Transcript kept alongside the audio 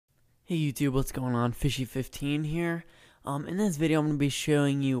Hey YouTube, what's going on? Fishy15 here. In this video, I'm going to be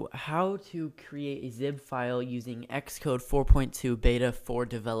showing you how to create a zip file using Xcode 4.2 beta for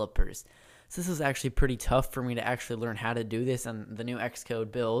developers. So this was actually pretty tough for me to actually learn how to do this on the new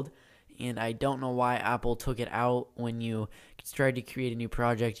Xcode build, and I don't know why Apple took it out when you tried to create a new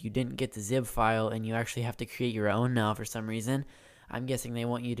project. You didn't get the zip file, and you actually have to create your own now for some reason. I'm guessing they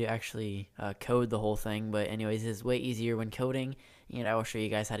want you to actually code the whole thing, but anyways, it's way easier when coding, and I will show you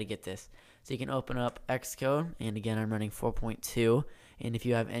guys how to get this. So you can open up Xcode, and again, I'm running 4.2, and if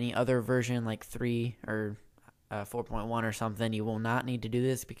you have any other version like 3 or 4.1 or something, you will not need to do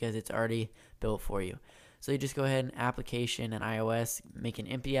this because it's already built for you. So you just go ahead and application and iOS, make an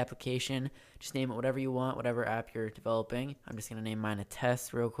empty application, just name it whatever you want, whatever app you're developing. I'm just going to name mine a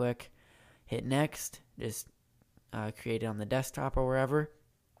test real quick. Hit next, just create it on the desktop or wherever.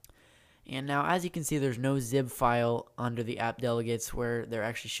 And now, as you can see, there's no zip file under the app delegates where there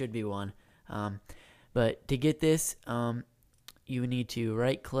actually should be one. But to get this, you need to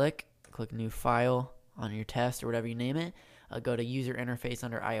right-click, click New File on your test or whatever you name it. Go to User Interface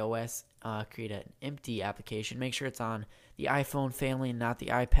under iOS, create an empty application. Make sure it's on the iPhone family and not the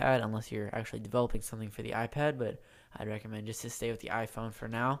iPad, unless you're actually developing something for the iPad. But I'd recommend just to stay with the iPhone for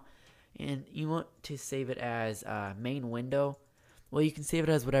now. And you want to save it as MainWindow. Well, you can save it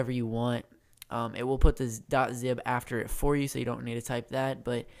as whatever you want. It will put this .zip after it for you, so you don't need to type that.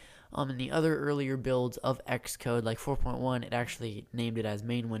 But in the other earlier builds of Xcode, like 4.1, it actually named it as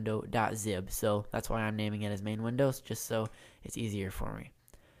MainWindow.zip. So that's why I'm naming it as MainWindows, just so it's easier for me.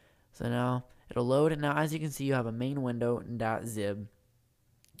 So now it'll load, and now as you can see, you have a MainWindow.zip.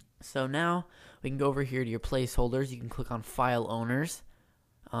 So now we can go over here to your placeholders. You can click on File Owners.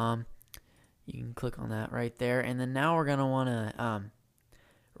 You can click on that right there, and then now we're gonna want to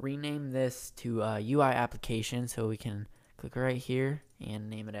rename this to UI application. So we can click right here and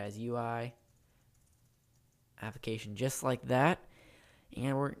name it as UI application, just like that.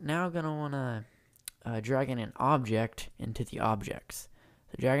 And we're now gonna want to drag in an object into the objects.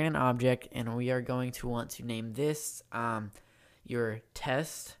 So drag in an object, and we are going to want to name this your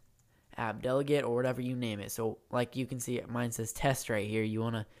test app delegate or whatever you name it. So like you can see, mine says test right here. You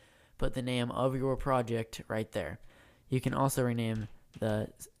want to put the name of your project right there. You can also rename the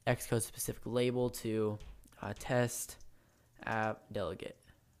Xcode specific label to test app delegate.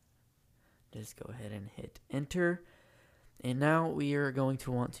 Just go ahead and hit enter. And now we are going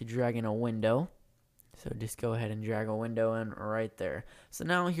to want to drag in a window. So just go ahead and drag a window in right there. So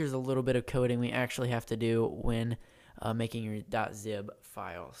now here's a little bit of coding we actually have to do when making your .zip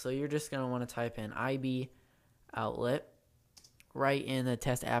file. So you're just going to want to type in IB outlet right in the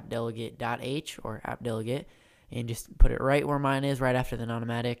test app delegate.h or app delegate, and just put it right where mine is, right after the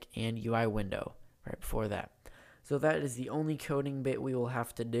non-automatic, and UI window right before that. So that is the only coding bit we will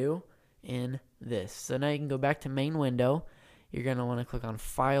have to do in this. So now you can go back to main window. You're going to want to click on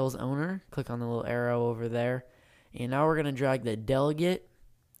Files Owner, click on the little arrow over there, and now we're going to drag the delegate,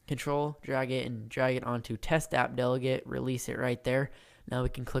 control, drag it, and drag it onto test app delegate, release it right there. Now we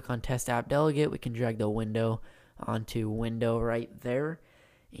can click on test app delegate, we can drag the window onto window right there,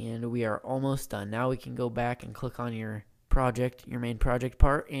 and we are almost done. Now we can go back and click on your project, your main project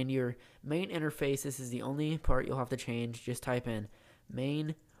part, and your main interface. This is the only part you'll have to change. Just type in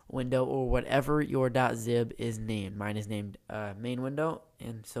main window or whatever your .zip is named. Mine is named main window,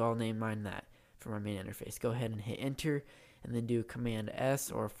 and so I'll name mine that for my main interface. Go ahead and hit enter, and then do Command S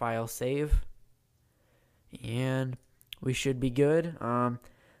or file save, and we should be good.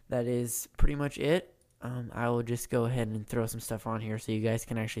 That is pretty much it. I will just go ahead and throw some stuff on here so you guys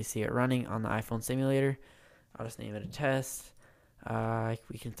can actually see it running on the iPhone simulator. I'll just name it a test.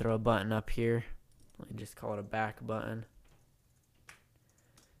 We can throw a button up here. Let me just call it a back button.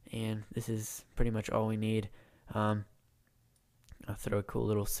 And this is pretty much all we need. I'll throw a cool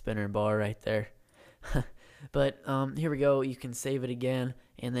little spinner bar right there. But here we go. You can save it again,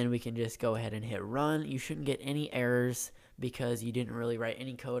 and then we can just go ahead and hit run. You shouldn't get any errors because you didn't really write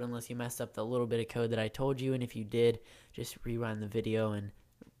any code unless you messed up the little bit of code that I told you. And if you did, just rewind the video and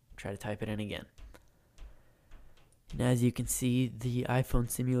try to type it in again. And as you can see, the iPhone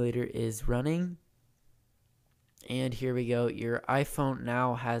simulator is running. And here we go. Your iPhone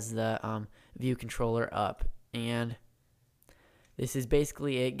now has the view controller up. And this is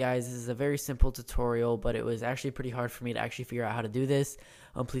basically it, guys. This is a very simple tutorial, but it was actually pretty hard for me to actually figure out how to do this.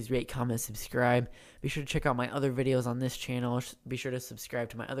 Please rate, comment, subscribe. Be sure to check out my other videos on this channel. Be sure to subscribe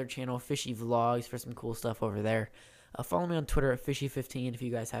to my other channel, Fishy Vlogs, for some cool stuff over there. Follow me on Twitter at Fishy15 if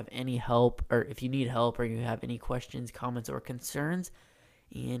you guys have any help, or if you need help, or you have any questions, comments, or concerns.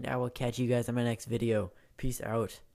 And I will catch you guys in my next video. Peace out.